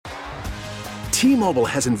T-Mobile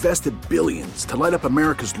has invested billions to light up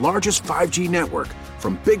America's largest 5G network,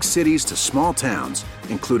 from big cities to small towns,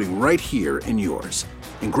 including right here in yours.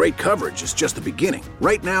 And great coverage is just the beginning.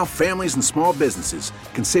 Right now, families and small businesses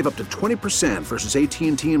can save up to 20% versus AT&T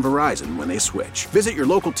and Verizon when they switch. Visit your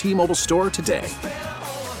local T-Mobile store today.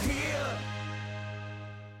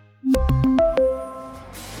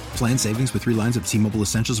 Plan savings with 3 lines of T-Mobile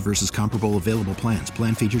Essentials versus comparable available plans.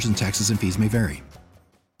 Plan features and taxes and fees may vary.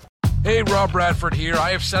 Hey, Rob Bradford here. I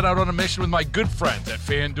have set out on a mission with my good friends at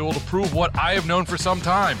FanDuel to prove what I have known for some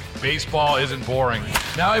time. Baseball isn't boring.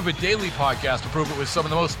 Now I have a daily podcast to prove it with some of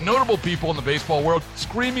the most notable people in the baseball world,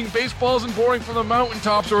 screaming baseball isn't boring from the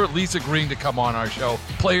mountaintops, or at least agreeing to come on our show.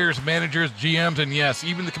 Players, managers, GMs, and yes,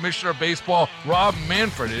 even the commissioner of baseball, Rob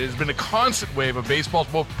Manfred. It has been a constant wave of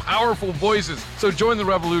baseball's most powerful voices. So join the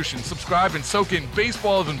revolution. Subscribe and soak in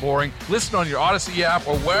Baseball Isn't Boring. Listen on your Odyssey app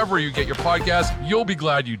or wherever you get your podcast. You'll be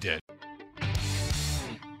glad you did.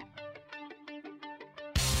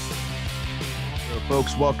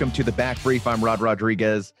 Folks, welcome to the Back Brief. I'm Rod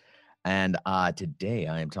Rodriguez, and today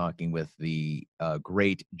I am talking with the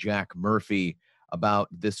great Jack Murphy about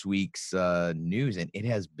this week's news, and it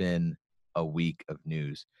has been a week of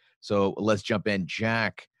news. So let's jump in.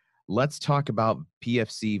 Jack, let's talk about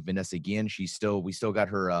PFC Vanessa Guillen. We still got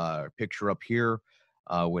her picture up here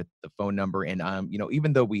with the phone number, and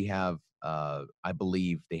even though we have, I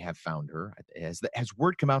believe they have found her. Has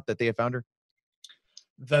word come out that they have found her?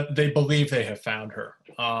 That they believe they have found her,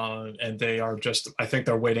 and they are I think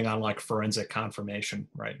they're waiting on like forensic confirmation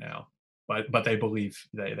right now, but they believe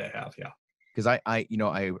they have, yeah. Because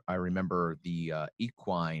I remember the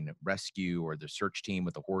equine rescue or the search team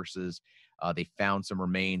with the horses. They found some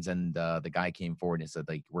remains, and the guy came forward and said,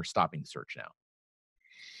 like, we're stopping the search now.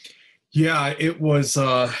 Yeah, it was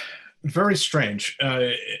very strange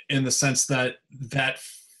in the sense that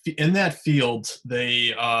in that field,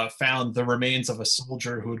 they found the remains of a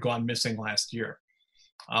soldier who had gone missing last year.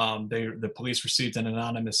 The police received an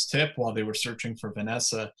anonymous tip while they were searching for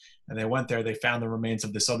Vanessa, and they went there. They found the remains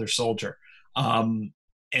of this other soldier. And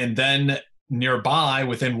then nearby,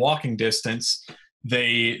 within walking distance,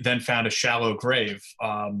 they then found a shallow grave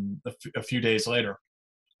a few days later.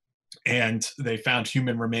 And they found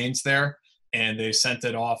human remains there, and they sent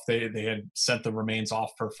it off. They had sent the remains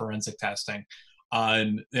off for forensic testing.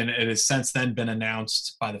 And it has since then been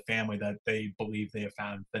announced by the family that they believe they have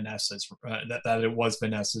found Vanessa's, that it was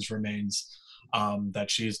Vanessa's remains,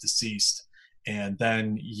 that she is deceased. And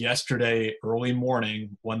then yesterday, early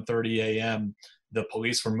morning, 1:30 a.m., the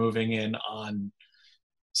police were moving in on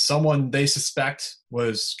someone they suspect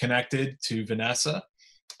was connected to Vanessa.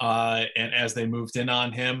 And as they moved in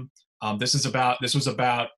on him, this was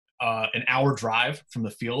about an hour drive from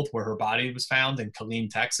the field where her body was found in Killeen,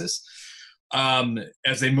 Texas.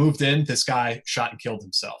 As they moved in, this guy shot and killed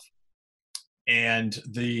himself, and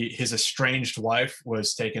his estranged wife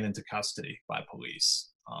was taken into custody by police.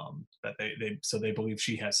 So they believe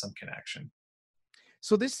she has some connection.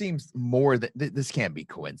 So this seems more that this can't be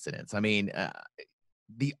coincidence. I mean,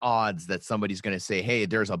 the odds that somebody's going to say, "Hey,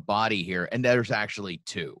 there's a body here," and there's actually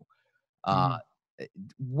two.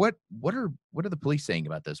 What are the police saying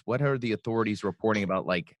about this? What are the authorities reporting about,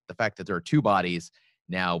 like, the fact that there are two bodies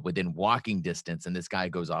now within walking distance, and this guy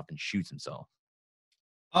goes off and shoots himself?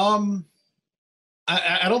 I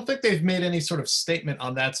don't think they've made any sort of statement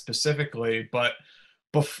on that specifically, but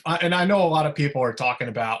and I know a lot of people are talking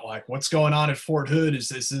about, like, what's going on at Fort Hood? Is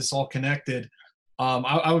this all connected?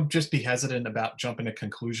 I would just be hesitant about jumping to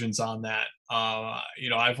conclusions on that.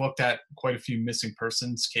 I've looked at quite a few missing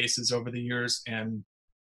persons cases over the years, and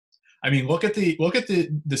I mean, look at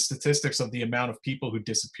the statistics of the amount of people who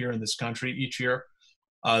disappear in this country each year.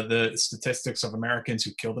 The statistics of Americans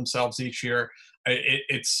who kill themselves each year,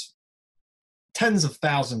 it's tens of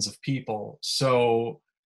thousands of people. So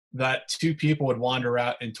that two people would wander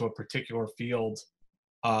out into a particular field,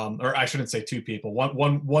 or I shouldn't say two people.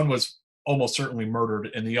 One was almost certainly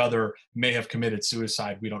murdered, and the other may have committed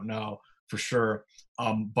suicide. We don't know for sure.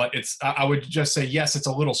 But I would just say, yes, it's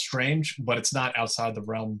a little strange, but it's not outside the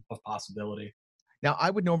realm of possibility. Now,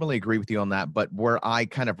 I would normally agree with you on that, but where I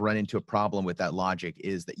kind of run into a problem with that logic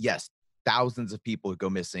is that, yes, thousands of people go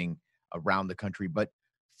missing around the country, but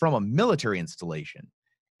from a military installation,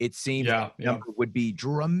 it seems the number would be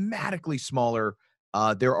dramatically smaller.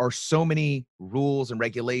 There are so many rules and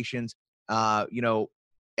regulations.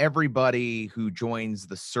 Everybody who joins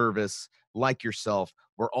the service, like yourself,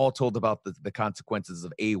 we're all told about the consequences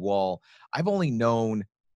of AWOL. I've only known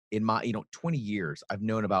in my 20 years, I've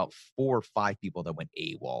known about 4 or 5 people that went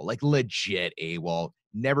AWOL, like legit AWOL,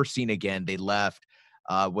 never seen again. They left.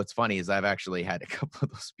 What's funny is I've actually had a couple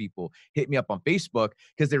of those people hit me up on Facebook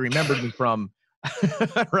because they remembered me from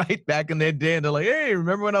right back in the day. And they're like, hey,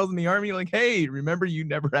 remember when I was in the Army? Like, hey, remember you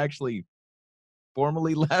never actually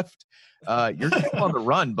formally left? You're still on the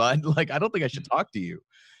run, bud. Like, I don't think I should talk to you.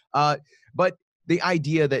 But the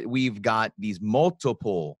idea that we've got these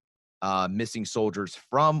multiple missing soldiers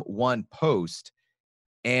from one post,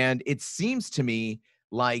 and it seems to me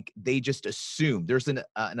like they just assume there's an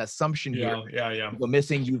assumption here. Yeah. People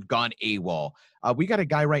missing, you've gone AWOL. We got a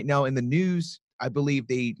guy right now in the news. I believe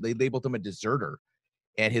they labeled him a deserter,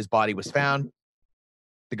 and his body was found.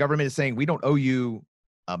 The government is saying we don't owe you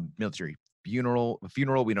a military funeral.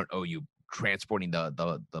 We don't owe you transporting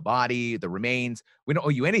the body, the remains. We don't owe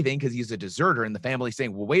you anything because he's a deserter. And the family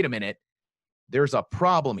saying, well, wait a minute, there's a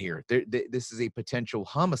problem here. This is a potential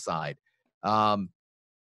homicide.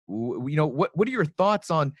 What are your thoughts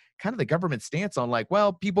on kind of the government stance on like,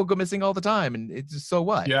 well, people go missing all the time, and it's just, so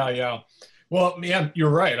what? Yeah. Well, yeah, you're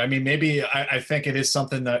right. I mean, maybe I think it is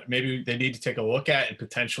something that maybe they need to take a look at and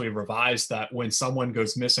potentially revise, that when someone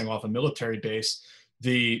goes missing off a military base,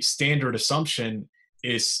 the standard assumption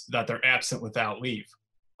is that they're absent without leave,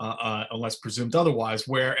 unless presumed otherwise.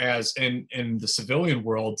 Whereas in the civilian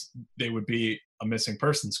world, they would be a missing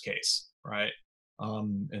persons case, right?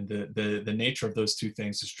 And the nature of those two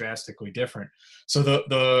things is drastically different. So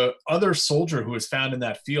the other soldier who was found in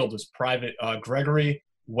that field was Private Gregory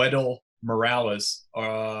Weddell Morales,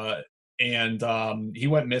 and he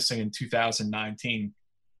went missing in 2019.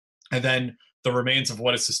 And then the remains of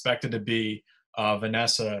what is suspected to be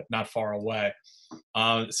Vanessa not far away.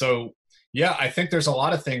 So yeah, I think there's a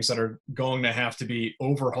lot of things that are going to have to be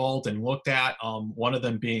overhauled and looked at. One of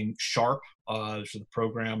them being SHARP, which is the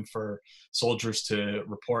program for soldiers to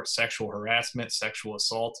report sexual harassment, sexual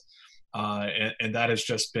assault. And that has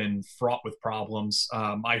just been fraught with problems.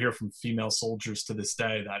 I hear from female soldiers to this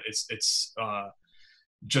day that it's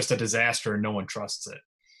just a disaster and no one trusts it.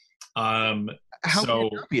 How can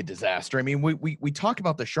it not be a disaster? I mean, we talk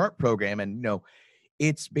about the SHARP program, and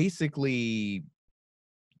it's basically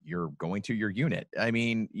you're going to your unit. I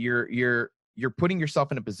mean, you're putting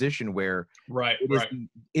yourself in a position where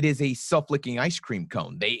it is a self-licking ice cream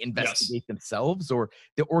cone. They investigate themselves, or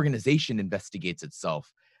the organization investigates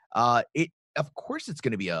itself. Of course it's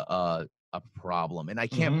going to be a problem, and I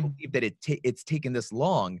can't believe that it's taken this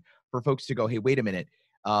long for folks to go, hey, wait a minute,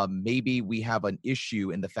 maybe we have an issue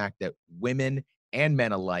in the fact that women and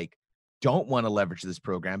men alike don't want to leverage this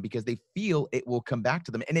program because they feel it will come back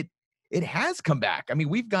to them, and it has come back. I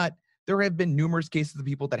mean, there have been numerous cases of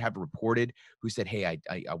people that have reported who said, hey,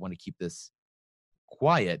 I want to keep this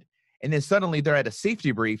quiet, and then suddenly they're at a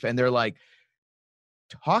safety brief and they're like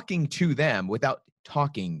talking to them without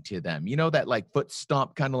talking to them, that like foot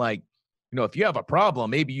stomp kind of like, if you have a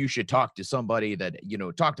problem, maybe you should talk to somebody that,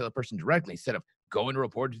 talk to the person directly instead of going to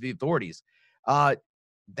report to the authorities.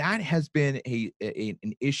 That has been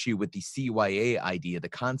an issue with the CYA idea, the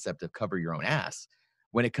concept of cover your own ass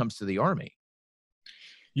when it comes to the Army.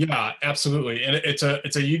 Yeah, absolutely. And it's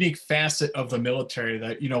a unique facet of the military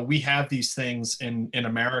that, we have these things in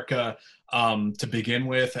America to begin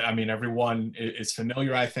with. I mean, everyone is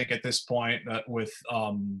familiar, I think, at this point with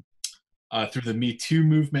through the Me Too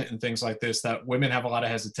movement and things like this, that women have a lot of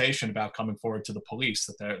hesitation about coming forward to the police,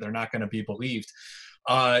 that they're not going to be believed.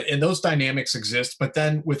 And those dynamics exist. But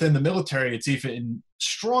then within the military, it's even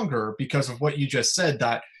stronger because of what you just said,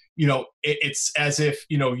 that it's as if,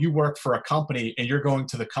 you work for a company and you're going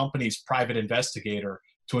to the company's private investigator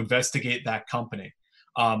to investigate that company,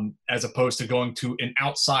 as opposed to going to an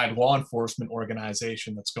outside law enforcement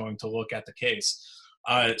organization that's going to look at the case.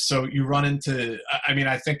 So you run into,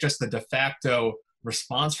 I think just the de facto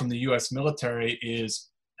response from the U.S. military is,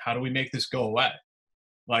 how do we make this go away?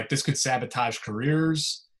 Like, this could sabotage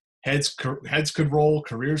careers. Heads could roll,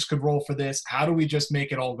 careers could roll for this. How do we just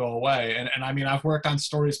make it all go away? And I mean, I've worked on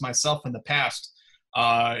stories myself in the past.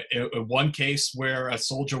 In one case where a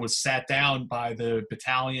soldier was sat down by the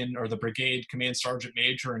battalion or the brigade command sergeant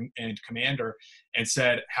major and commander and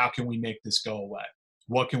said, how can we make this go away?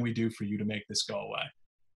 What can we do for you to make this go away?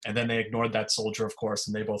 And then they ignored that soldier, of course,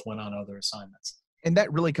 and they both went on other assignments. And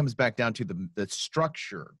that really comes back down to the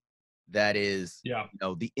structure. That is,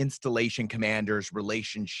 the installation commander's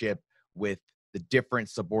relationship with the different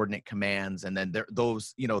subordinate commands, and then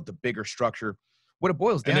those, the bigger structure. What it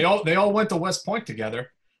boils down, and they all went to West Point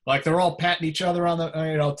together. Like, they're all patting each other on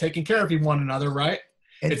the, taking care of one another, right?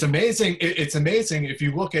 And it's amazing. It's amazing if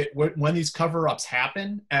you look at when these cover-ups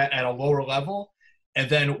happen at a lower level, and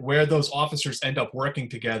then where those officers end up working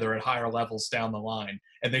together at higher levels down the line,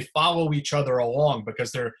 and they follow each other along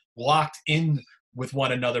because they're locked in with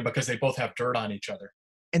one another because they both have dirt on each other.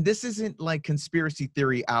 And this isn't like conspiracy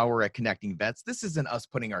theory hour at Connecting Vets. This isn't us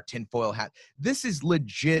putting our tinfoil hat. This is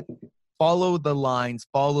legit. Follow the lines,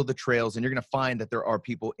 follow the trails, and you're going to find that there are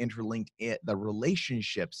people interlinked. The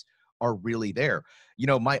relationships are really there. You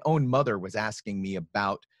know, my own mother was asking me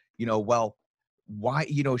about, you know, well, why,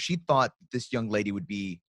 you know, she thought this young lady would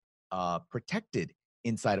be protected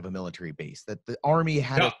inside of a military base, that the Army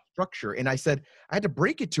had a structure. And I said, I had to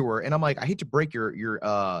break it to her. And I'm like, I hate to break your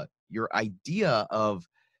idea of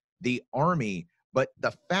the Army, but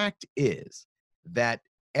the fact is that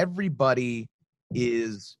everybody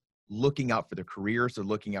is looking out for their careers, they're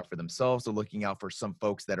looking out for themselves, they're looking out for some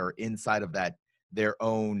folks that are inside of that, their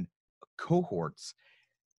own cohorts.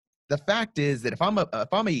 The fact is that if I'm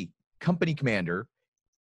a company commander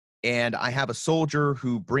and I have a soldier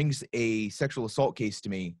who brings a sexual assault case to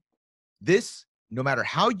me, this, no matter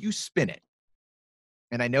how you spin it,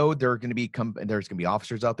 and I know there's going to be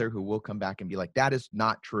officers out there who will come back and be like, that is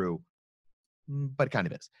not true, but it kind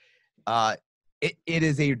of is. It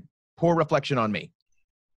is a poor reflection on me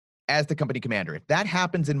as the company commander. If that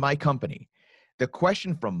happens in my company, the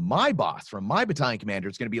question from my boss, from my battalion commander,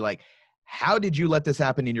 is going to be like, how did you let this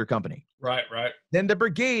happen in your company? Right. Then the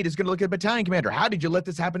brigade is going to look at the battalion commander. How did you let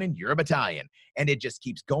this happen in your battalion? And it just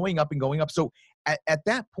keeps going up and going up. So at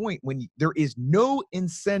that point, when there is no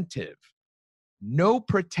incentive, no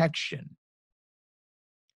protection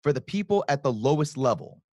for the people at the lowest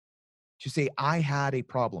level to say, I had a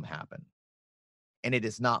problem happen and it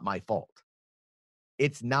is not my fault.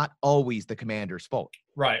 It's not always the commander's fault.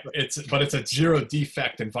 Right. But it's a zero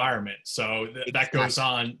defect environment. So that goes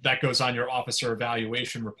on your officer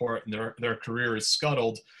evaluation report, and their career is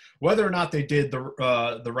scuttled, whether or not they did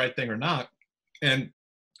the right thing or not. And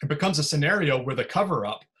it becomes a scenario where the cover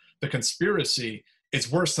up, the conspiracy,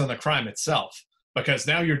 is worse than the crime itself, because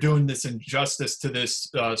now you're doing this injustice to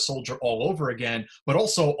this soldier all over again, but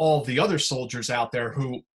also all the other soldiers out there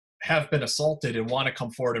who have been assaulted and want to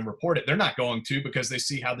come forward and report it. They're not going to, because they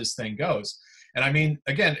see how this thing goes. And I mean,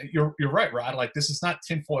 again, you're right, Rod. Like, this is not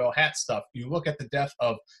tinfoil hat stuff. You look at the death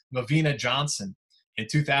of Lavina Johnson in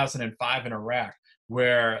 2005 in Iraq,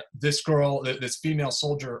 where this girl, this female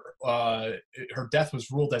soldier, her death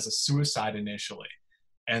was ruled as a suicide initially.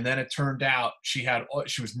 And then it turned out she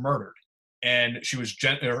was murdered. And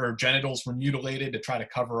her genitals were mutilated to try to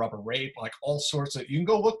cover up a rape, like all sorts of, you can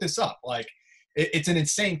go look this up. Like, it's an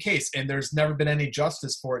insane case, and there's never been any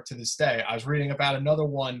justice for it to this day. I was reading about another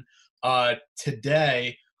one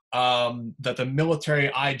today, that the military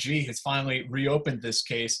IG has finally reopened this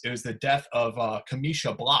case. It was the death of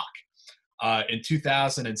Kamisha Block in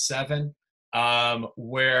 2007,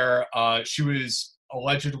 where she was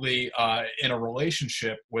allegedly in a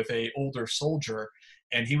relationship with an older soldier,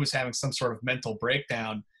 and he was having some sort of mental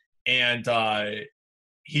breakdown, and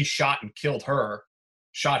he shot and killed her.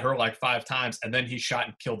 Shot her like 5 times, and then he shot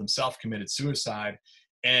and killed himself, committed suicide.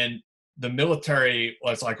 And the military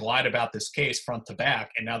was like lied about this case front to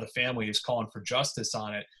back, and now the family is calling for justice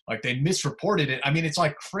on it. Like, they misreported it. I mean, it's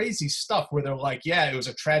like crazy stuff where they're like, yeah, it was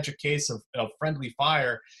a tragic case of friendly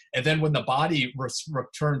fire. And then when the body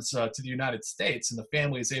returns to the United States and the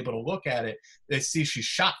family is able to look at it, they see she's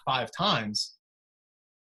shot 5 times.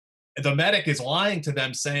 The medic is lying to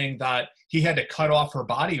them, saying that he had to cut off her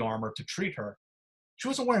body armor to treat her. She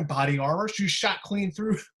wasn't wearing body armor. She was shot clean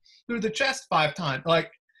through the chest 5 times.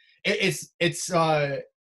 Like, it's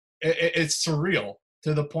surreal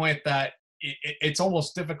to the point that it's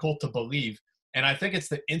almost difficult to believe. And I think it's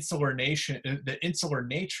the insular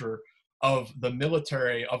nature of the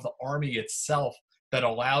military, of the Army itself, that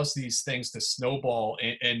allows these things to snowball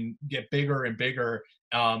and get bigger and bigger,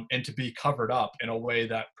 and to be covered up in a way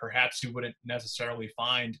that perhaps you wouldn't necessarily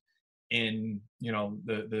find in, you know,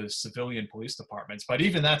 the civilian police departments. But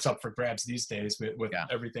even that's up for grabs these days with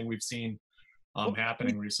everything we've seen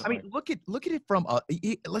happening recently. I mean, look at it from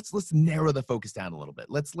let's narrow the focus down a little bit.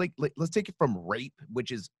 Let's take it from rape,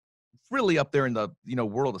 which is really up there in the, you know,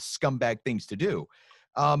 world of scumbag things to do.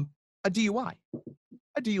 A DUI.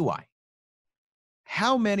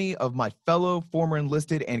 How many of my fellow former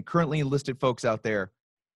enlisted and currently enlisted folks out there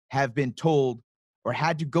have been told or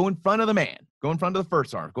had to go in front of the man, go in front of the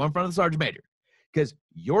first sergeant, go in front of the sergeant major, because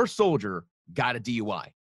your soldier got a DUI?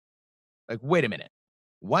 Like, wait a minute.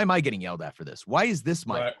 Why am I getting yelled at for this? Why is this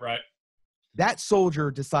my right? That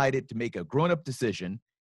soldier decided to make a grown-up decision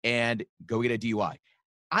and go get a DUI.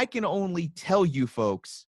 I can only tell you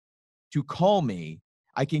folks to call me.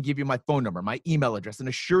 I can give you my phone number, my email address, and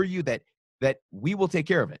assure you that we will take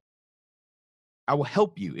care of it. I will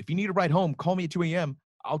help you. If you need a ride home, call me at 2 a.m.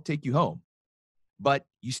 I'll take you home. But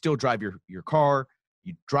you still drive your car.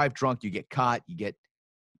 You drive drunk, you get caught, you get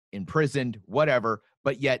imprisoned, whatever,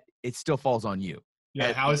 but yet it still falls on you.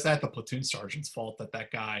 Yeah, how is that the platoon sergeant's fault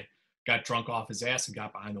that guy got drunk off his ass and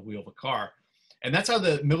got behind the wheel of a car? And that's how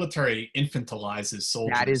the military infantilizes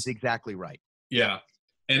soldiers. That is exactly right. Yeah.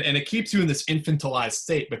 And it keeps you in this infantilized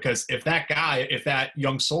state, because if that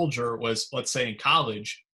young soldier was, let's say, in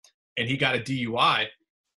college and he got a DUI,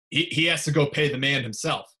 he has to go pay the man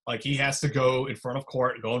himself. Like, he has to go in front of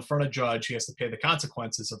court, go in front of judge. He has to pay the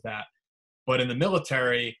consequences of that. But in the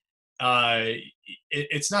military,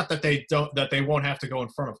 it's not that they won't have to go in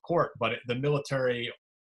front of court, but the military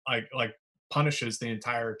like punishes the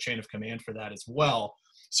entire chain of command for that as well.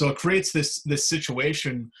 So it creates this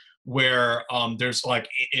situation where there's like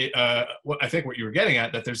I think what you were getting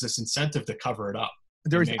at, that there's this incentive to cover it up.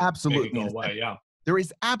 There is absolutely go away. Yeah. There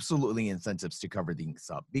is absolutely incentives to cover things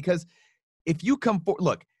up, because if you come forward,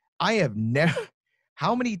 look, I have never,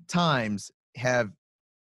 how many times have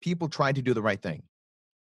people tried to do the right thing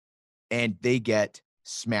and they get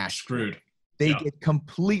Screwed. They get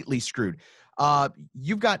completely screwed.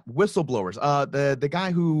 You've got whistleblowers. The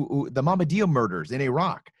guy who the Mamadou murders in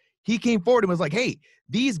Iraq, he came forward and was like, hey,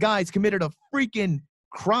 these guys committed a freaking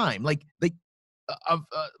crime, like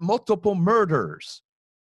multiple murders.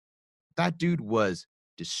 That dude was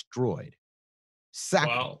destroyed.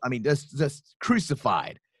 Wow. I mean, just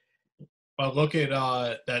crucified. Well, look at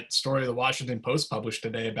that story the Washington Post published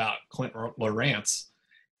today about Clint Lawrence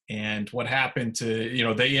and what happened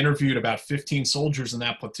to, they interviewed about 15 soldiers in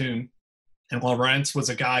that platoon. And Lawrence was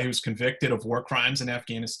a guy who was convicted of war crimes in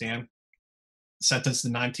Afghanistan, sentenced to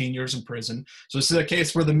 19 years in prison. So this is a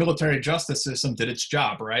case where the military justice system did its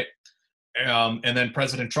job, right? And then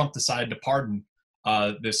President Trump decided to pardon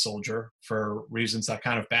this soldier for reasons that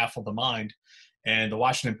kind of baffled the mind. And the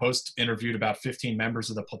Washington Post interviewed about 15 members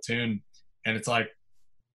of the platoon, and it's like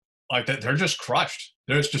they're just crushed.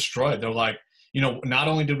 They're just destroyed. They're like, not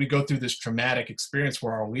only did we go through this traumatic experience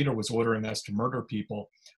where our leader was ordering us to murder people,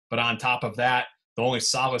 but on top of that, the only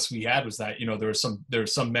solace we had was that, there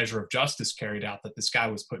was some measure of justice carried out, that this guy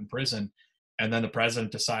was put in prison, and then the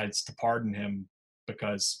president decides to pardon him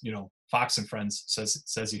because, Fox and Friends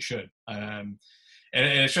says he should. And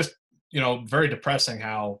it's just, very depressing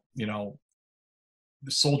how,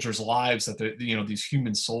 the soldiers' lives, that these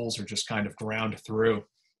human souls are just kind of ground through.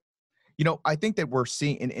 I think that we're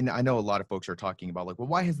seeing, and I know a lot of folks are talking about, like, well,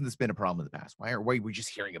 why hasn't this been a problem in the past? Why are we just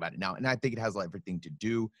hearing about it now? And I think it has everything to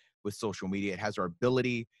do with social media. It has our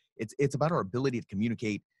ability. It's about our ability to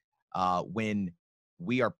communicate when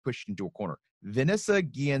we are pushed into a corner. Vanessa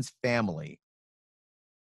Guillen's family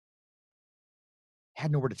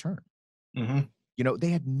had nowhere to turn. Mm-hmm. They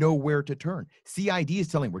had nowhere to turn. CID is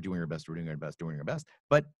telling, we're doing our best, doing our best.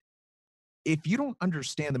 But if you don't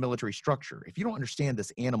understand the military structure, if you don't understand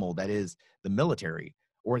this animal that is the military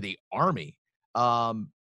or the army,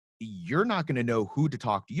 you're not going to know who to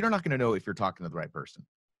talk to. You're not going to know if you're talking to the right person.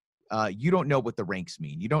 You don't know what the ranks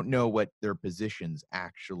mean. You don't know what their positions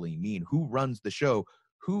actually mean. Who runs the show?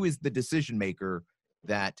 Who is the decision maker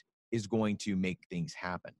that is going to make things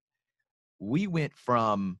happen? We went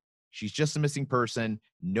from, she's just a missing person,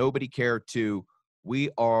 nobody cared, to we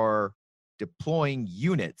are deploying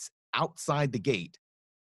units outside the gate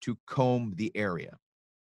to comb the area.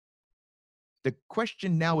 The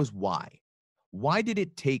question now is why? Why did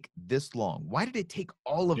it take this long? Why did it take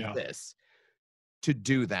all of this to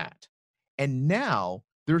do that? And now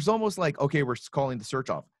there's almost like, okay, we're calling the search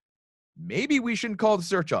off. Maybe we shouldn't call the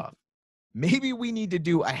search off. Maybe we need to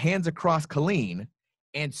do a hands across Killeen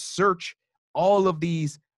and search all of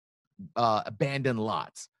these abandoned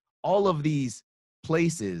lots, all of these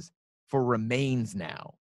places for remains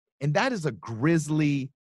now. And that is a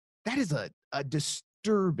grisly, that is a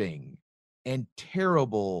disturbing and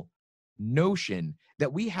terrible notion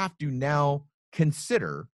that we have to now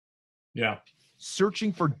consider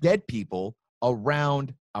searching for dead people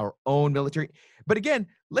around our own military. But again,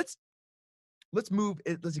 let's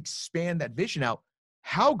expand that vision out.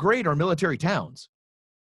 How great are military towns?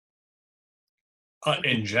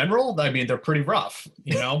 In general, I mean, they're pretty rough,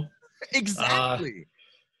 Exactly.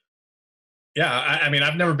 I mean,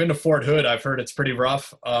 I've never been to Fort Hood. I've heard it's pretty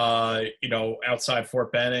rough. Outside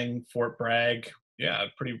Fort Benning, Fort Bragg. Yeah,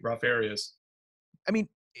 pretty rough areas. I mean,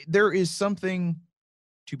 there is something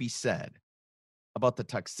to be said about the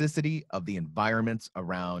toxicity of the environments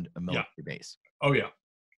around a military base. Oh, yeah.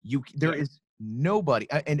 There is nobody,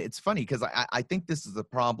 and it's funny because I think this is a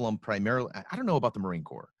problem primarily. I don't know about the Marine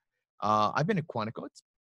Corps. I've been at Quantico. It's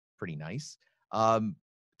pretty nice.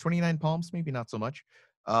 29 Palms, maybe not so much.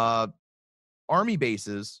 Army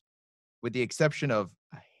bases, with the exception of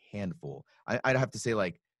a handful, I'd have to say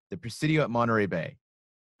like the Presidio at Monterey Bay.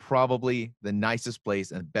 probably the nicest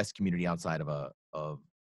place and the best community outside of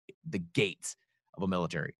the gates of a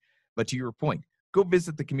military. But to your point, go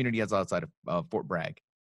visit the community outside of Fort Bragg,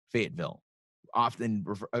 Fayetteville, often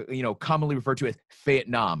commonly referred to as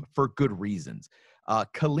Vietnam for good reasons.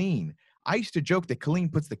 Killeen. I used to joke that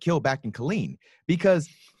Killeen puts the kill back in Killeen because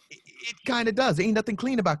it kind of does. Ain't nothing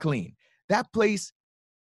clean about Killeen. That place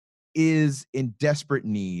is in desperate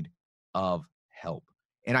need of help.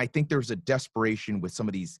 And I think there's a desperation with some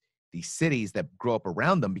of these cities that grow up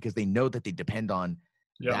around them because they know that they depend on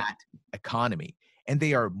that economy. And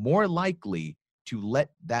they are more likely to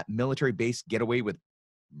let that military base get away with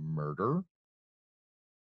murder.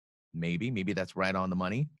 Maybe that's right on the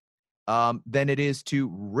money. Than it is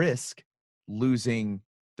to risk losing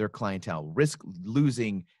their clientele, risk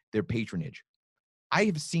losing their patronage. I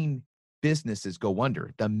have seen businesses go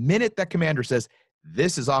under the minute that commander says,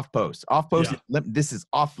 this is off post, this is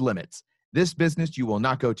off limits. This business you will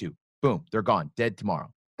not go to. Boom, they're gone, dead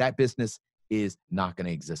tomorrow. That business is not going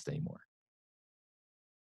to exist anymore.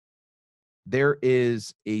 There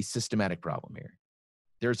is a systematic problem here.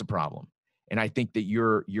 There's a problem. And I think that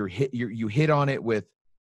you hit on it with,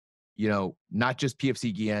 not just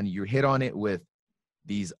PFC Guillen, you hit on it with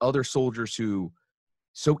these other soldiers who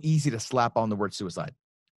so easy to slap on the word suicide.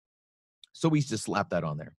 So easy to slap that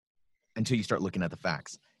on there until you start looking at the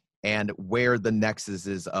facts and where the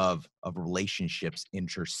nexuses of relationships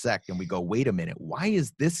intersect. And we go, wait a minute, why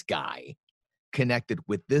is this guy connected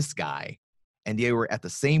with this guy? And they were at the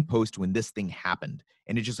same post when this thing happened.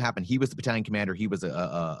 And it just happened. He was the battalion commander. He was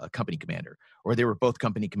a company commander, or they were both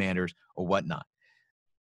company commanders or whatnot.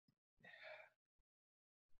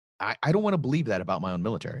 I don't want to believe that about my own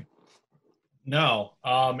military. No.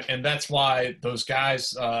 And that's why those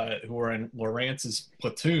guys who were in Lawrence's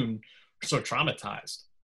platoon are so traumatized.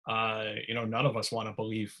 None of us want to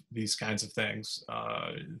believe these kinds of things.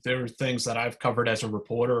 There are things that I've covered as a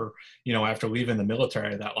reporter, after leaving the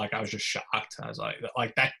military that I was just shocked. I was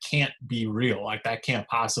like that can't be real. Like that can't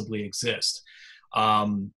possibly exist.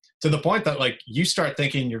 To the point that you start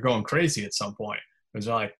thinking you're going crazy at some point. It's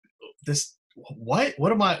like this, what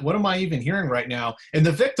am I even hearing right now? And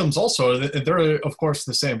the victims also, they're of course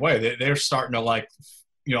the same way. They're starting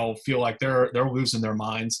to feel like they're losing their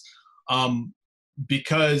minds.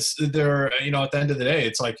 Because they're, at the end of the day,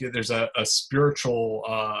 it's like there's a spiritual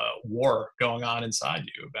war going on inside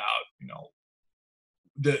you about,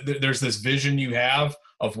 there's this vision you have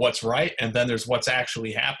of what's right, and then there's what's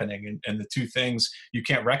actually happening, and the two things, you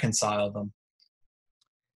can't reconcile them.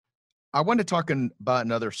 I want to talk about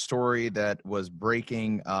another story that was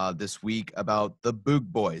breaking this week about the Boog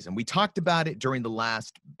Boys, and we talked about it during the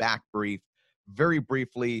last back brief, very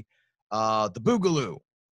briefly. The Boogaloo.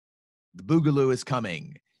 The Boogaloo is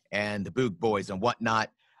coming, and the Boog Boys and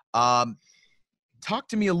whatnot. Talk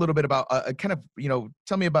to me a little bit about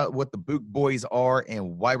tell me about what the Boog Boys are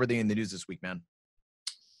and why were they in the news this week, man?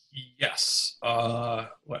 Yes.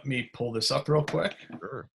 Let me pull this up real quick.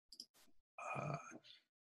 Sure.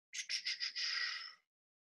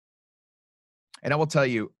 And I will tell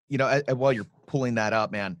you, while you're pulling that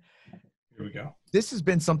up, man. Here we go. This has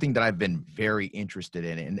been something that I've been very interested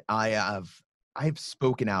in, and I've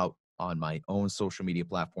spoken out on my own social media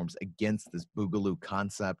platforms against this Boogaloo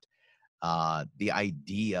concept, the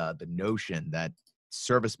idea, the notion that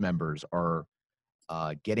service members are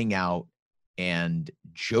getting out and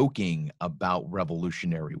joking about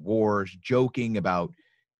revolutionary wars, joking about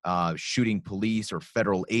shooting police or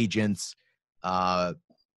federal agents.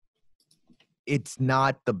 It's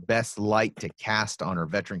not the best light to cast on our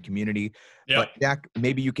veteran community. Yep. But Jack,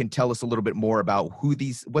 maybe you can tell us a little bit more about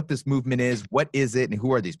what this movement is, what is it, and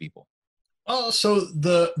who are these people? So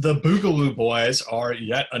the Boogaloo Boys are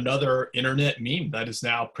yet another internet meme that is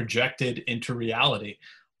now projected into reality.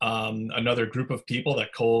 Another group of people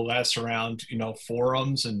that coalesce around,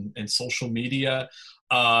 forums and social media,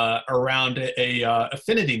 around a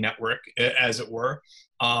affinity network, as it were,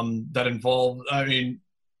 that involve,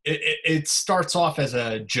 it starts off as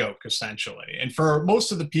a joke, essentially. And for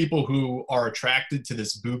most of the people who are attracted to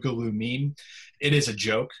this Boogaloo meme, it is a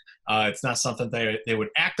joke. It's not something they would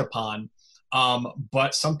act upon,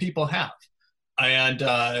 but some people have.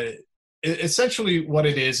 And essentially what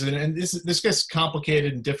it is, and this gets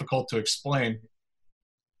complicated and difficult to explain,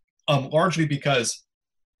 largely because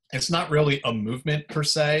it's not really a movement per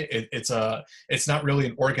se. It's not really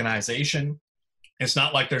an organization. It's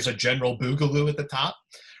not like there's a general Boogaloo at the top.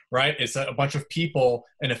 Right? It's a bunch of people,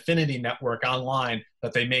 an affinity network online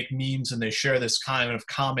that they make memes and they share this kind of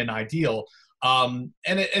common ideal. And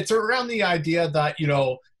it's around the idea that,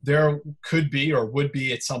 there could be or would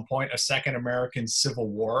be at some point a second American Civil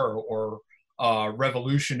War or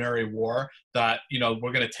revolutionary war, that, you know,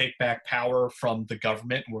 we're going to take back power from the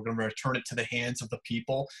government and we're going to return it to the hands of the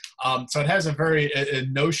people. So it has a very a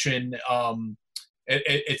notion,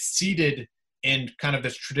 it's seated in kind of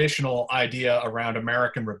this traditional idea around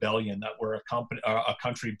American rebellion, that we're a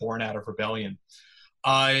country born out of rebellion.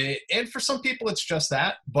 And for some people, it's just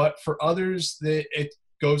that. But for others, it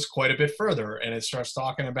goes quite a bit further. And it starts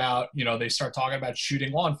talking about, you know, they start talking about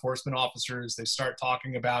shooting law enforcement officers. They start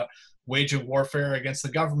talking about waging warfare against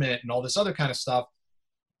the government and all this other kind of stuff.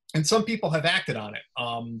 And some people have acted on it.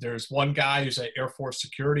 There's one guy who's an Air Force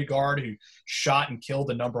security guard who shot and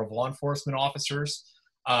killed a number of law enforcement officers.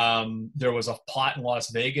 There was a plot in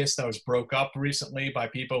Las Vegas that was broke up recently by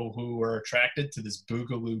people who were attracted to this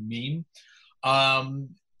Boogaloo meme.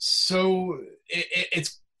 So it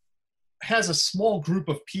has a small group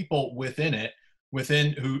of people within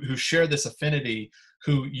who share this affinity,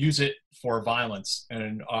 who use it for violence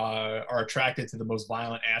and are attracted to the most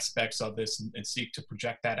violent aspects of this and seek to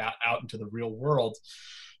project that out into the real world.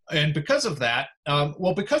 And because of that, and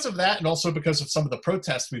also because of some of the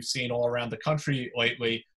protests we've seen all around the country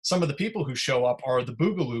lately, some of the people who show up are the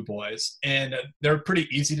Boogaloo Boys, and they're pretty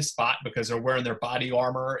easy to spot because they're wearing their body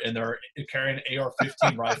armor and they're carrying an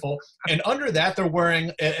AR-15 rifle, and under that they're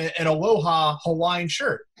wearing an Aloha Hawaiian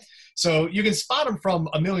shirt. So you can spot them from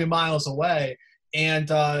a million miles away. And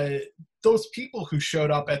those people who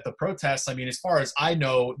showed up at the protests, I mean, as far as I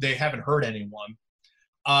know, they haven't hurt anyone.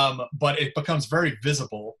 But it becomes very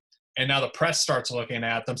visible, and now the press starts looking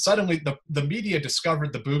at them. Suddenly, the media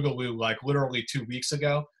discovered the Boogaloo like literally 2 weeks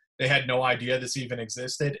ago. They had no idea this even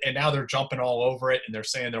existed, and now they're jumping all over it, and they're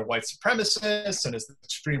saying they're white supremacists, and it's an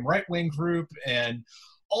extreme right-wing group, and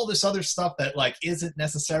all this other stuff that like isn't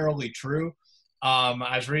necessarily true.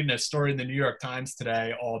 I was reading a story in the New York Times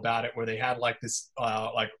today all about it, where they had like this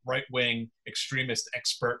like right-wing extremist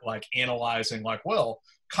expert like analyzing like, well,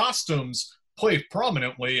 costumes play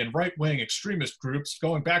prominently in right-wing extremist groups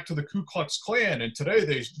going back to the Ku Klux Klan, and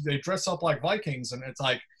today they dress up like Vikings, and it's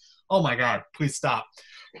like, oh my God, please stop.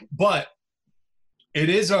 But it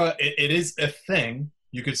is a thing,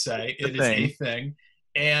 you could say. It is a thing,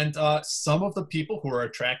 and some of the people who are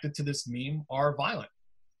attracted to this meme are violent.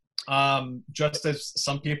 Just as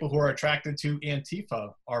some people who are attracted to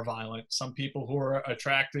Antifa are violent, some people who are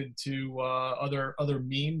attracted to other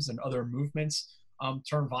memes and other movements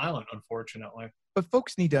turn violent, unfortunately. But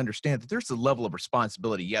folks need to understand that there's a level of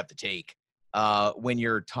responsibility you have to take when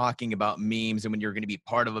you're talking about memes and when you're going to be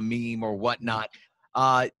part of a meme or whatnot.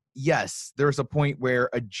 Yes, there's a point where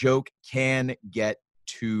a joke can get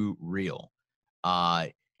too real.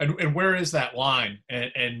 And where is that line?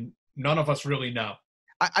 And none of us really know.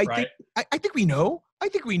 I think we know. I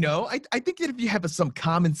think that if you have some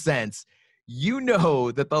common sense, you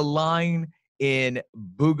know that the line in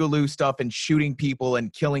Boogaloo stuff and shooting people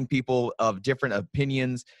and killing people of different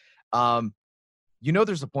opinions, you know,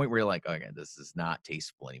 there's a point where you're like, okay, this is not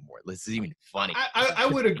tasteful anymore. This is even funny. I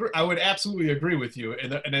would agree. I would absolutely agree with you.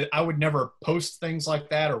 And I would never post things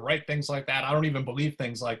like that or write things like that. I don't even believe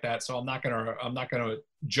things like that. So I'm not gonna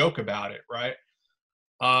joke about it. Right.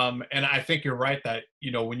 And I think you're right that,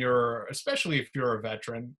 you know, especially if you're a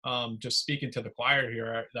veteran, just speaking to the choir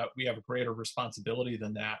here, that we have a greater responsibility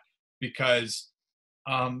than that, because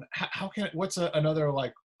what's another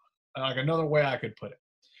like another way I could put it?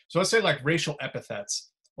 So let's say like racial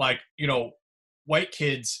epithets, like, you know, white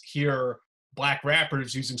kids hear black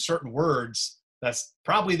rappers using certain words that's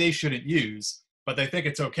probably they shouldn't use, but they think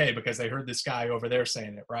it's okay because they heard this guy over there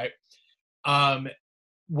saying it, right?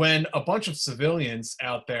 When a bunch of civilians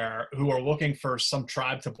out there who are looking for some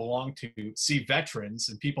tribe to belong to see veterans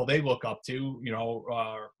and people they look up to, you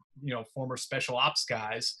know, former special ops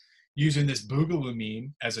guys using this Boogaloo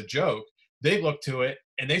meme as a joke, they look to it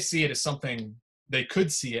and they see it as something, they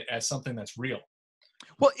could see it as something that's real.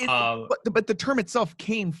 Well, but the term itself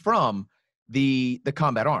came from the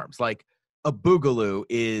combat arms. Like a Boogaloo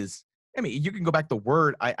is, I mean, you can go back the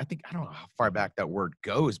word. I think, I don't know how far back that word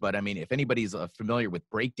goes, but I mean, if anybody's familiar with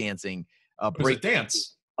breakdancing, break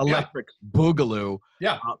dance, electric Boogaloo.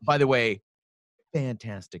 Yeah. By the way,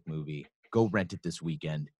 fantastic movie. Go rent it this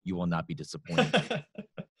weekend. You will not be disappointed.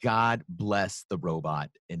 God bless the robot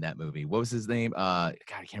in that movie. What was his name? God,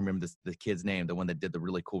 I can't remember the kid's name, the one that did the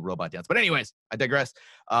really cool robot dance. But anyways, I digress.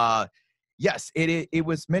 Yes, it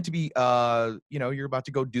was meant to be, you know, you're about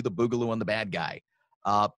to go do the Boogaloo on the bad guy.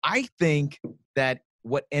 I think that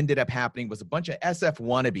what ended up happening was a bunch of SF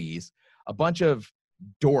wannabes, a bunch of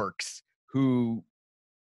dorks who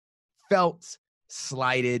felt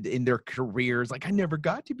slighted in their careers. Like, I never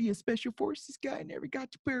got to be a special forces guy. I never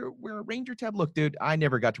got to wear a Ranger tab. Look, dude, I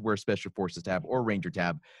never got to wear a special forces tab or Ranger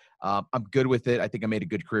tab. I'm good with it. I think I made a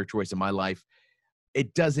good career choice in my life.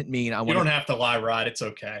 It doesn't mean You don't have to lie, Rod. It's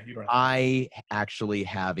okay. You don't have I actually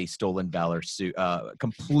have a Stolen Valor suit,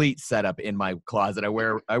 complete setup in my closet. I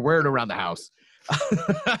wear it around the house.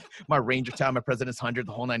 My Ranger tab, my President's 100,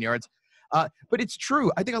 the whole 9 yards. But it's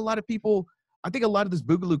true. I think a lot of this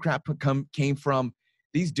Boogaloo crap came from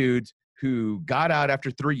these dudes who got out after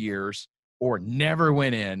 3 years or never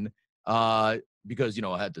went in because,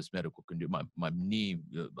 I had this medical condition, my knee,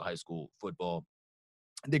 high school football.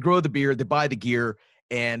 They grow the beard, they buy the gear,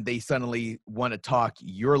 and they suddenly want to talk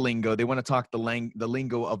your lingo. They want to talk the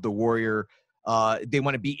lingo of the warrior. They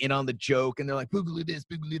want to be in on the joke, and they're like, Boogaloo this,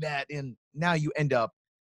 Boogaloo that. And now you end up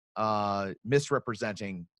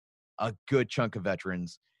misrepresenting a good chunk of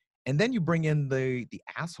veterans. And then you bring in the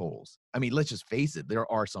assholes. I mean, let's just face it. There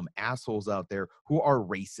are some assholes out there who are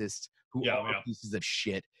racist, who are pieces of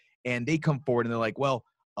shit. And they come forward and they're like, well,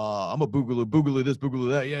 I'm a Boogaloo this,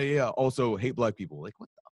 Boogaloo that. Yeah. Also hate black people. Like,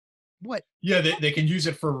 what? Yeah, they can use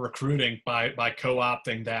it for recruiting by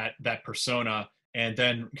co-opting that persona and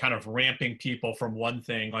then kind of ramping people from one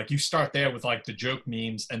thing. Like, you start there with like the joke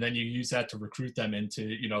memes, and then you use that to recruit them into,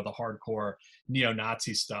 the hardcore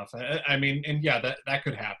neo-Nazi stuff. I mean, and yeah, that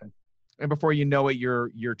could happen. And before you know it,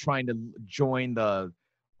 you're trying to join the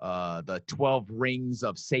 12 rings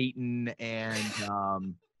of Satan,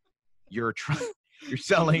 and you're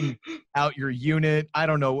selling out your unit. I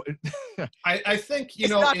don't know. I think it's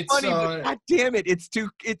not funny, but God damn it,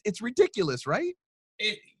 it's ridiculous, right?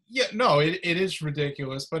 It is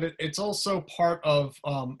ridiculous, but it's also part of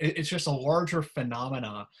it's just a larger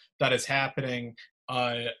phenomena that is happening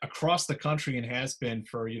across the country and has been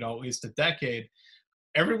for at least a decade.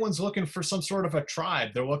 Everyone's looking for some sort of a tribe.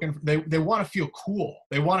 They want to feel cool.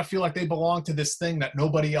 They want to feel like they belong to this thing that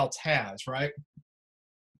nobody else has, right?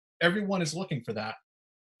 Everyone is looking for that.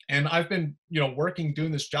 And I've been,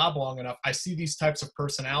 doing this job long enough. I see these types of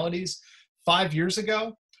personalities. 5 years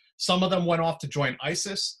ago, some of them went off to join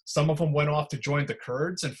ISIS. Some of them went off to join the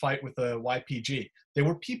Kurds and fight with the YPG. They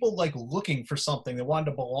were people like looking for something. They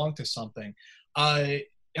wanted to belong to something.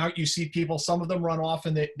 You see people, some of them run off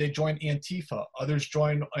and they join Antifa. Others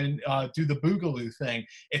join and do the Boogaloo thing.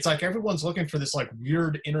 It's like everyone's looking for this like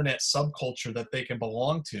weird internet subculture that they can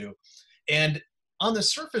belong to. And on the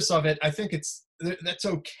surface of it, I think that's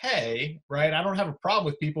okay, right? I don't have a problem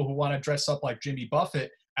with people who want to dress up like Jimmy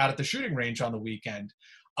Buffett out at the shooting range on the weekend.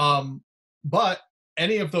 But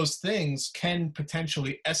any of those things can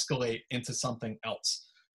potentially escalate into something else.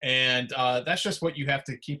 And that's just what you have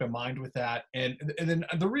to keep in mind with that. And then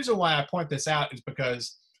the reason why I point this out is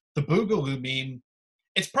because the Boogaloo meme,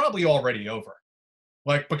 it's probably already over.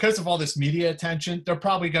 Like, because of all this media attention, they're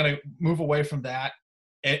probably going to move away from that.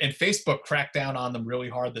 And Facebook cracked down on them really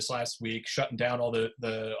hard this last week, shutting down all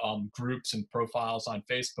the groups and profiles on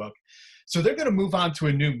Facebook. So they're going to move on to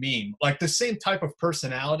a new meme. Like, the same type of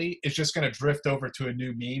personality is just going to drift over to a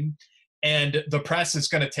new meme. And the press is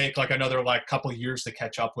going to take like another couple of years to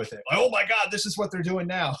catch up with it. Like, oh my God, this is what they're doing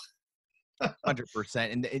now.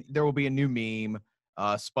 100%. And there will be a new meme,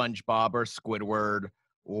 SpongeBob or Squidward,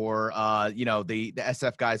 or the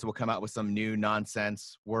SF guys will come out with some new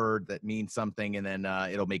nonsense word that means something, and then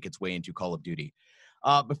it'll make its way into Call of Duty.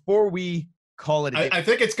 Before we call it I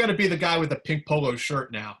think it's going to be the guy with the pink polo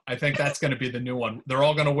shirt now. I think that's going to be the new one. They're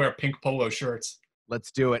all going to wear pink polo shirts.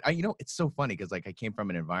 Let's do it. It's so funny because I came from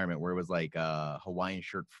an environment where it was like Hawaiian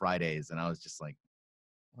shirt Fridays, and I was just like,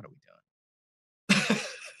 what are we doing?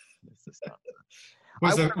 This is not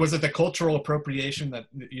was it the cultural appropriation that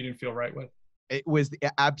you didn't feel right with? It was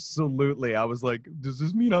absolutely. I was like, does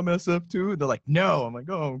this mean I'm SF too? They're like, no. I'm like,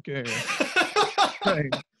 oh, okay.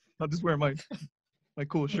 Right. I'll just wear my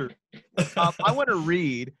cool shirt. I want to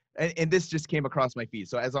read, and this just came across my feed.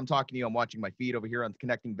 So as I'm talking to you, I'm watching my feed over here on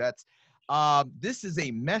Connecting Vets. This is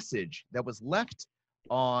a message that was left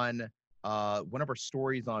on one of our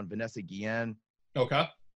stories on Vanessa Guillen. Okay.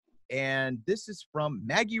 And this is from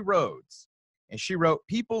Maggie Rhodes. And she wrote,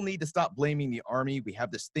 people need to stop blaming the Army. We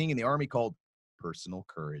have this thing in the Army called personal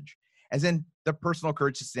courage. As in the personal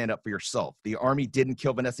courage to stand up for yourself. The Army didn't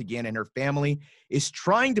kill Vanessa Guillen, and her family is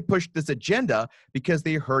trying to push this agenda because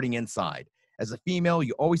they're hurting inside. As a female,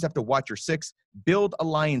 you always have to watch your six, build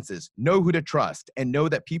alliances, know who to trust, and know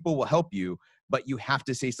that people will help you, but you have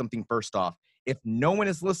to say something first off. If no one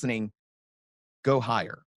is listening, go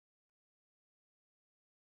higher.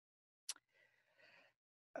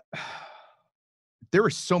 There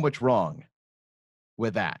is so much wrong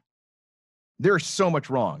with that. There is so much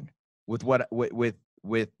wrong with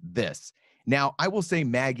with this. Now, I will say,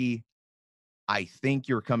 Maggie, I think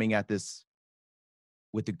you're coming at this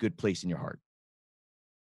with a good place in your heart.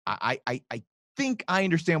 I think I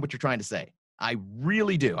understand what you're trying to say. I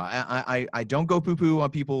really do. I don't go poo-poo on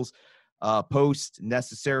people's posts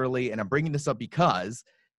necessarily, and I'm bringing this up because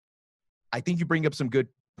I think you bring up some good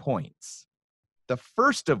points. The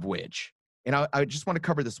first of which, and I just want to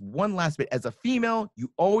cover this one last bit. As a female,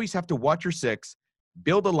 you always have to watch your six,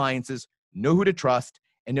 build alliances, know who to trust,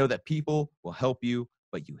 and know that people will help you,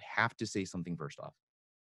 but you have to say something first off.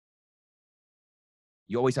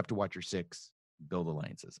 You always have to watch your six, build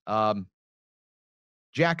alliances.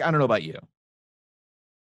 Jack, I don't know about you.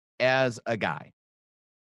 As a guy,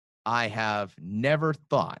 I have never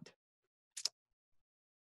thought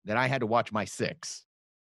that I had to watch my six.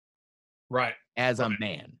 Right. As a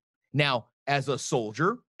man. Now, as a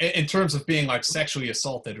soldier. In terms of being like sexually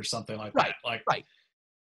assaulted or something like that. Like, right.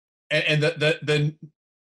 And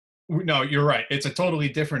no, you're right. It's a totally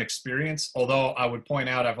different experience. Although I would point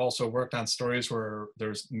out, I've also worked on stories where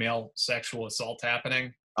there's male sexual assault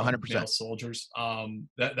happening. 100%. Male soldiers.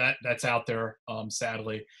 That's out there,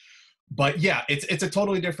 sadly. But yeah, it's a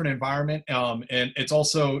totally different environment. And it's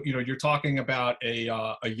also, you're talking about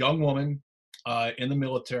a young woman in the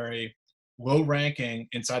military, low ranking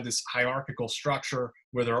inside this hierarchical structure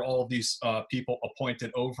where there are all of these people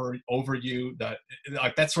appointed over you,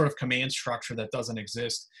 that sort of command structure that doesn't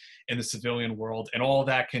exist in the civilian world. And all of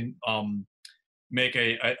that can make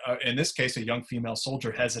in this case, a young female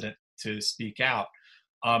soldier hesitant to speak out.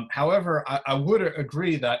 However, I would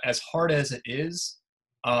agree that as hard as it is,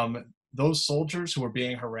 those soldiers who are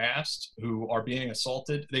being harassed, who are being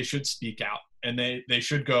assaulted, they should speak out, and they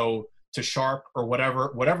should go to SHARP or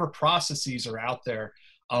whatever processes are out there,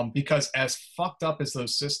 because as fucked up as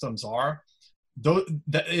those systems are,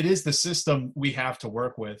 it is the system we have to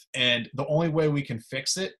work with, and the only way we can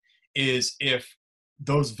fix it is if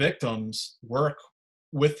those victims work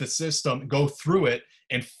with the system, go through it,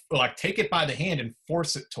 and like take it by the hand and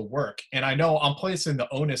force it to work. And I know I'm placing the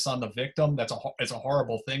onus on the victim. It's a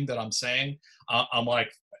horrible thing that I'm saying. I'm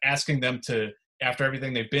like asking them to, after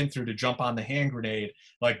everything they've been through, to jump on the hand grenade,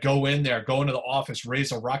 like go in there, go into the office,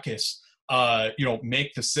 raise a ruckus,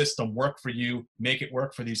 make the system work for you, make it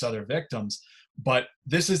work for these other victims. But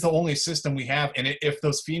this is the only system we have. And if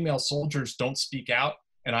those female soldiers don't speak out,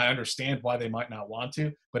 and I understand why they might not want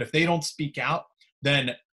to, but if they don't speak out,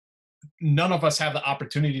 then none of us have the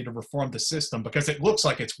opportunity to reform the system, because it looks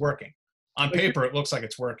like it's working. On paper, it looks like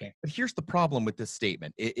it's working. But here's the problem with this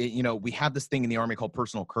statement. We have this thing in the Army called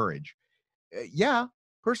personal courage. Yeah,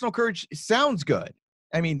 personal courage sounds good.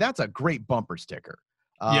 I mean, that's a great bumper sticker.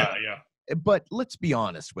 Yeah. But let's be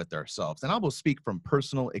honest with ourselves, and I will speak from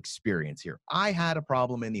personal experience here. I had a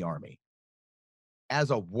problem in the Army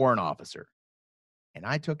as a warrant officer, and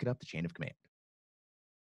I took it up the chain of command,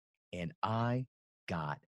 and I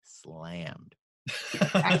got slammed.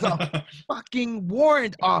 As a fucking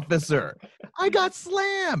warrant officer, I got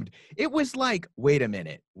slammed. It was like, wait a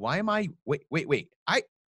minute. Why am I? Wait.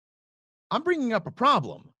 I'm bringing up a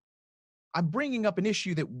problem. I'm bringing up an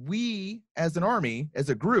issue that we, as an Army, as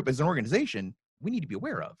a group, as an organization, we need to be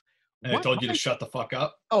aware of. And they told you to shut the fuck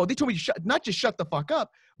up? Oh, they told me to not just shut the fuck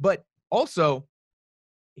up, but also,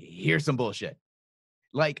 here's some bullshit.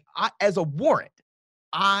 Like, as a warrant,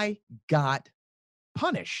 I got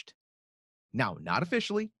punished. Now, not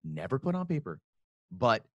officially, never put on paper,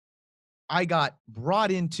 but I got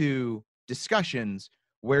brought into discussions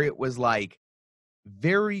where it was like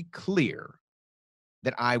very clear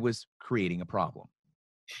that I was creating a problem.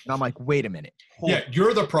 And I'm like, wait a minute.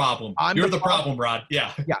 You're the problem. You're the problem, Rod.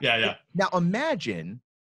 Yeah. Now, imagine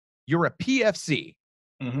you're a PFC,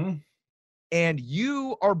 and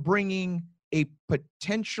you are bringing a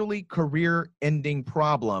potentially career-ending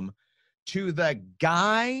problem to the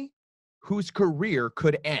guy whose career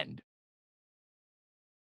could end.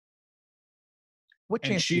 What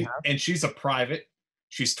chance do you have? And she's a private.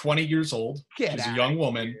 She's 20 years old. She's a young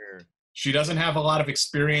woman. She doesn't have a lot of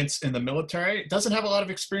experience in the military. Doesn't have a lot of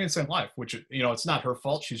experience in life, which, it's not her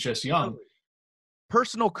fault. She's just young.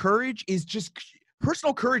 Personal courage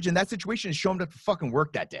in that situation is showing up to fucking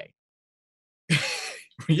work that day.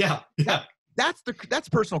 Yeah. That's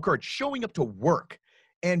personal courage, showing up to work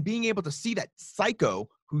and being able to see that psycho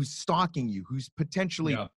who's stalking you, who's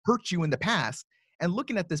potentially hurt you in the past, and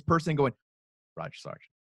looking at this person going, Roger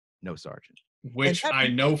Sergeant, no sergeant. Which I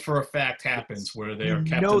know for a fact happens where they are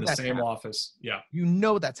kept in the same office. Yeah. You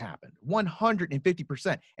know that's happened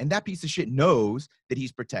 150%. And that piece of shit knows that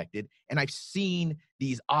he's protected. And I've seen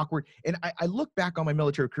these awkward, and I look back on my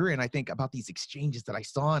military career and I think about these exchanges that I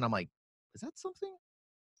saw, and I'm like, is that something?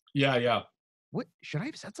 Yeah. what, should I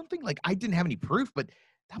have said something? Like, I didn't have any proof, but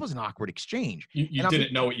that was an awkward exchange. You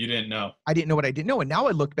didn't know what you didn't know. I didn't know what I didn't know. And now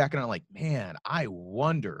I look back and I'm like, man, I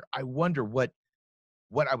wonder what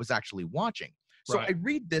I was actually watching. So Right. I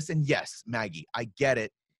read this, and yes, Maggie, I get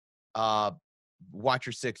it. Watch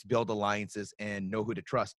your six, build alliances, and know who to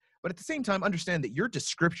trust. But at the same time, understand that your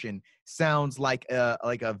description sounds like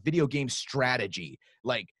a video game strategy,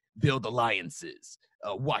 like build alliances,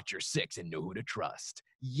 watch your six, and know who to trust.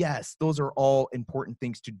 Yes, those are all important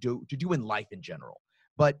things to do in life in general.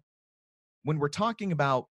 But when we're talking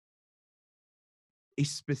about a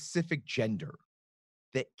specific gender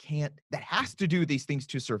that has to do these things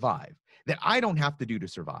to survive, that I don't have to do to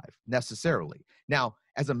survive necessarily. Now,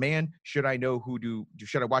 as a man, should I know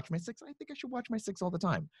should I watch my six? I think I should watch my six all the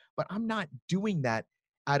time, but I'm not doing that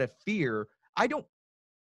out of fear.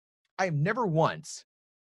 I've never once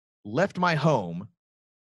left my home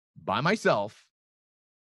by myself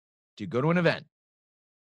to go to an event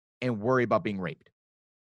and worry about being raped.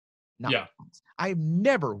 Not once. I've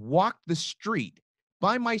never walked the street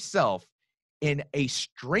by myself in a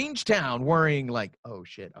strange town worrying like, oh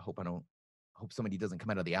shit, I hope somebody doesn't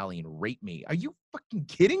come out of the alley and rape me. Are you fucking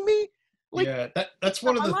kidding me? Like, yeah, that's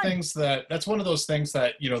one of the things that's one of those things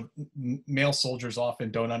that, male soldiers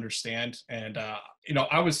often don't understand. And,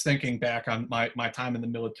 I was thinking back on my time in the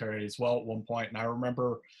military as well at one point. And I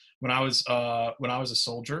remember when I was a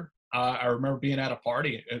soldier, I remember being at a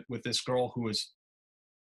party with this girl who was,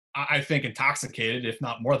 I think, intoxicated, if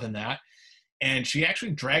not more than that. And she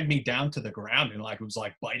actually dragged me down to the ground and it was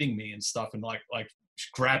like biting me and stuff and like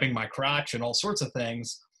grabbing my crotch and all sorts of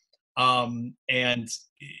things. And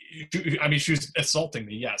she was assaulting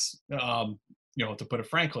me. Yes. To put it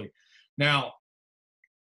frankly. Now,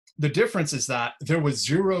 the difference is that there was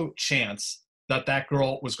zero chance that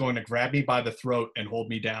girl was going to grab me by the throat and hold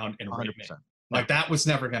me down and rape me. Like that was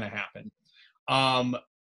never going to happen.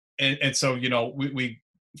 And so, we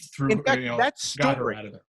threw, in fact, got her out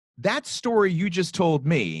of there. That story you just told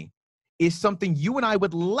me is something you and I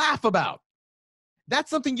would laugh about.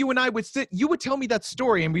 That's something you and I you would tell me that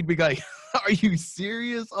story and we'd be like, are you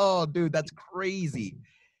serious? Oh, dude, that's crazy.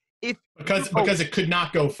 Because it could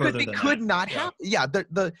not go further than that. It could not happen. Yeah,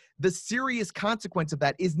 the serious consequence of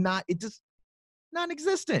that is just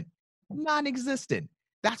non-existent. Non-existent.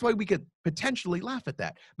 That's why we could potentially laugh at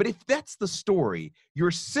that. But if that's the story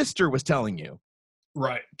your sister was telling you,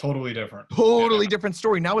 right, totally different. Totally different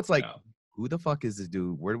story. Now it's like, who the fuck is this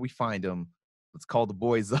dude? Where do we find him? Let's call the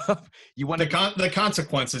boys up. You want the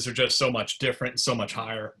consequences are just so much different and so much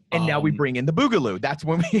higher. And now we bring in the boogaloo. That's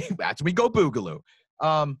when we go boogaloo.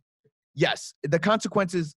 Yes, the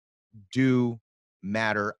consequences do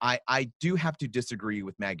matter. I do have to disagree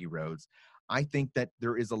with Maggie Rhodes. I think that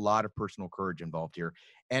there is a lot of personal courage involved here.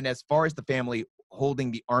 And as far as the family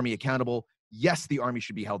holding the Army accountable, yes, the Army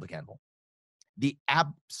should be held accountable. The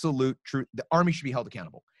absolute truth, the Army should be held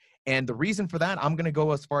accountable. And the reason for that, I'm going to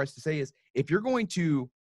go as far as to say is, if you're going to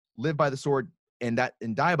live by the sword and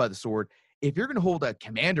die by the sword, if you're going to hold a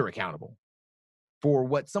commander accountable for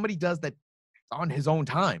what somebody does that on his own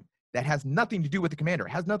time, that has nothing to do with the commander,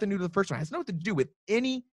 has nothing to do with the first one, has nothing to do with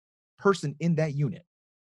any person in that unit,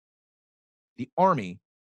 the Army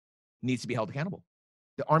needs to be held accountable.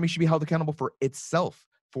 The Army should be held accountable for itself,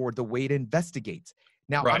 for the way it investigates.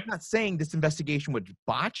 Now, right. I'm not saying this investigation was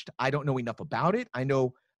botched. I don't know enough about it. I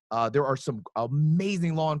know there are some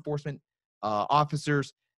amazing law enforcement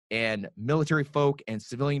officers and military folk and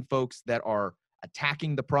civilian folks that are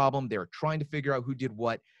attacking the problem. They're trying to figure out who did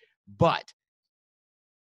what. But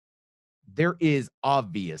there is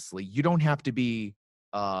obviously, you don't have to be,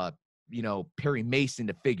 Perry Mason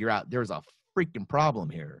to figure out there's a freaking problem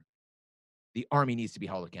here. The Army needs to be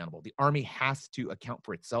held accountable. The Army has to account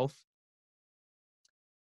for itself.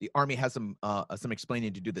 The Army has some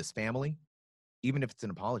explaining to do this family, even if it's an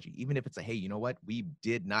apology, even if it's a, hey, you know what? We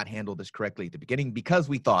did not handle this correctly at the beginning because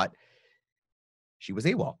we thought she was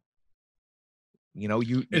AWOL.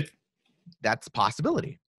 That's a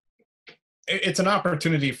possibility. It's an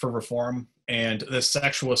opportunity for reform. And the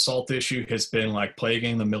sexual assault issue has been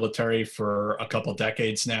plaguing the military for a couple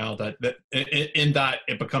decades now, that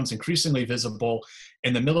it becomes increasingly visible,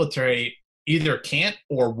 and the military either can't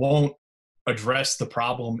or won't address the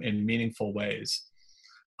problem in meaningful ways.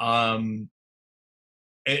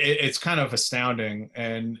 It's kind of astounding.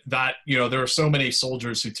 And that, there are so many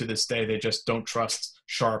soldiers who to this day, they just don't trust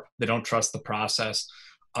SHARP. They don't trust the process.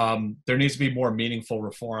 There needs to be more meaningful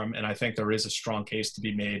reform, and I think there is a strong case to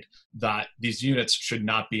be made that these units should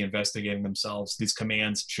not be investigating themselves. These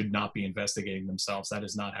commands should not be investigating themselves. That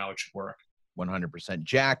is not how it should work. 100%.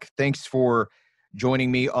 Jack, thanks for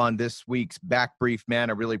joining me on this week's Back Brief, man.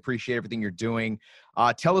 I really appreciate everything you're doing.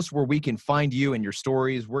 Tell us where we can find you and your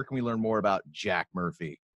stories. Where can we learn more about Jack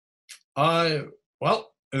Murphy?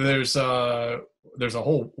 Well, there's a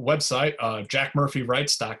whole website,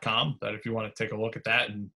 jackmurphywrites.com, that if you want to take a look at that,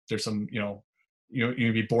 and there's some,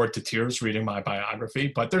 you'd be bored to tears reading my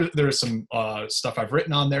biography, but there's some stuff I've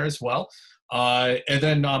written on there as well. And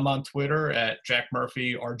then I'm on Twitter at Jack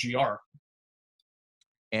Murphy RGR.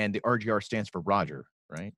 And the RGR stands for Roger,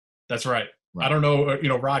 right? That's right. I don't know.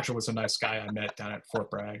 Roger was a nice guy I met down at Fort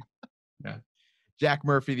Bragg. Yeah. Jack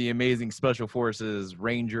Murphy, the amazing Special Forces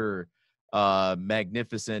Ranger,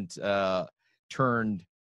 magnificent turned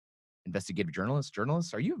investigative journalist.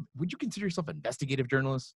 Would you consider yourself an investigative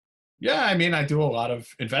journalist? Yeah, I mean, I do a lot of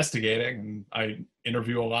investigating, and I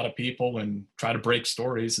interview a lot of people and try to break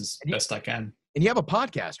stories as best I can. And you have a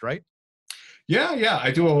podcast, right? Yeah. I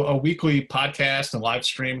do a weekly podcast and live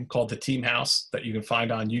stream called The Team House that you can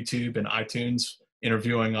find on YouTube and iTunes,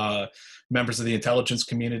 interviewing members of the intelligence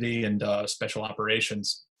community and special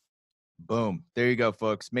operations. Boom. There you go,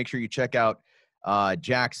 folks. Make sure you check out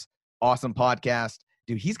Jack's awesome podcast.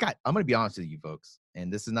 Dude, I'm going to be honest with you, folks,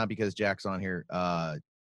 and this is not because Jack's on here.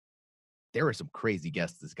 There are some crazy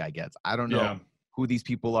guests this guy gets. I don't know who these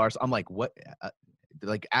people are. So I'm like, what?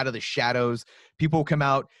 Like out of the shadows, people come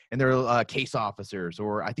out and they're case officers,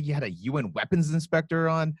 or I think you had a UN weapons inspector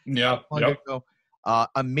on. Yep.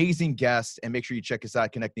 Amazing guest. And make sure you check us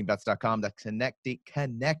out, connectingvets.com. That's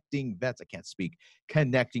connecting vets. I can't speak.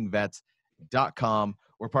 Connectingvets.com.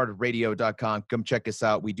 We're part of radio.com. Come check us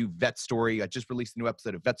out. We do Vet Story. I just released a new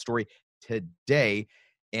episode of Vet Story today.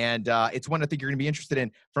 And it's one I think you're going to be interested in.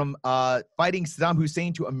 From fighting Saddam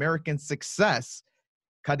Hussein to American success,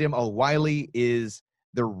 Khadim Al-Wiley is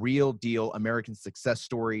the real deal American success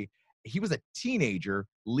story. He was a teenager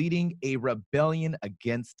leading a rebellion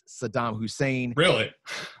against Saddam Hussein. Really?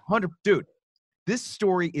 Dude, this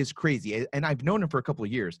story is crazy. And I've known him for a couple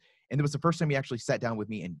of years. And it was the first time he actually sat down with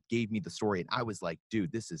me and gave me the story. And I was like,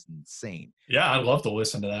 dude, this is insane. Yeah, I'd love to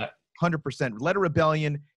listen to that. 100%. Led a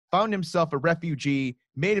rebellion, found himself a refugee,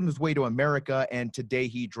 made his way to America, and today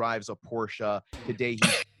he drives a Porsche. Today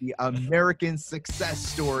he's the American success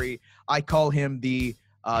story. I call him the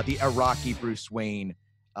Iraqi Bruce Wayne.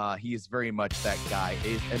 He is very much that guy.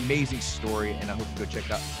 It's an amazing story, and I hope you go check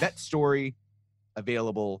it out. Vet Story,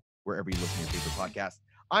 available wherever you listen to your favorite podcast.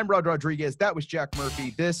 I'm Rod Rodriguez. That was Jack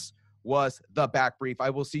Murphy. This was The Back Brief. I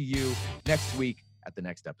will see you next week at the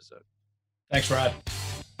next episode. Thanks, Rod.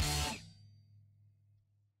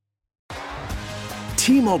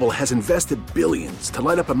 T-Mobile has invested billions to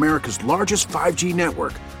light up America's largest 5G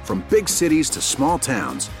network, from big cities to small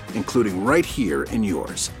towns, including right here in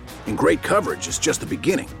yours. And great coverage is just the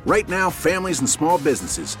beginning. Right now, families and small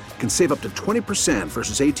businesses can save up to 20%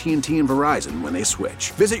 versus AT&T and Verizon when they switch.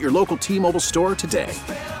 Visit your local T-Mobile store today.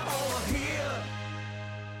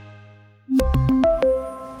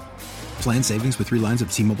 Plan savings with 3 lines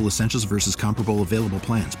of T-Mobile Essentials versus comparable available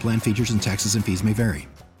plans. Plan features and taxes and fees may vary.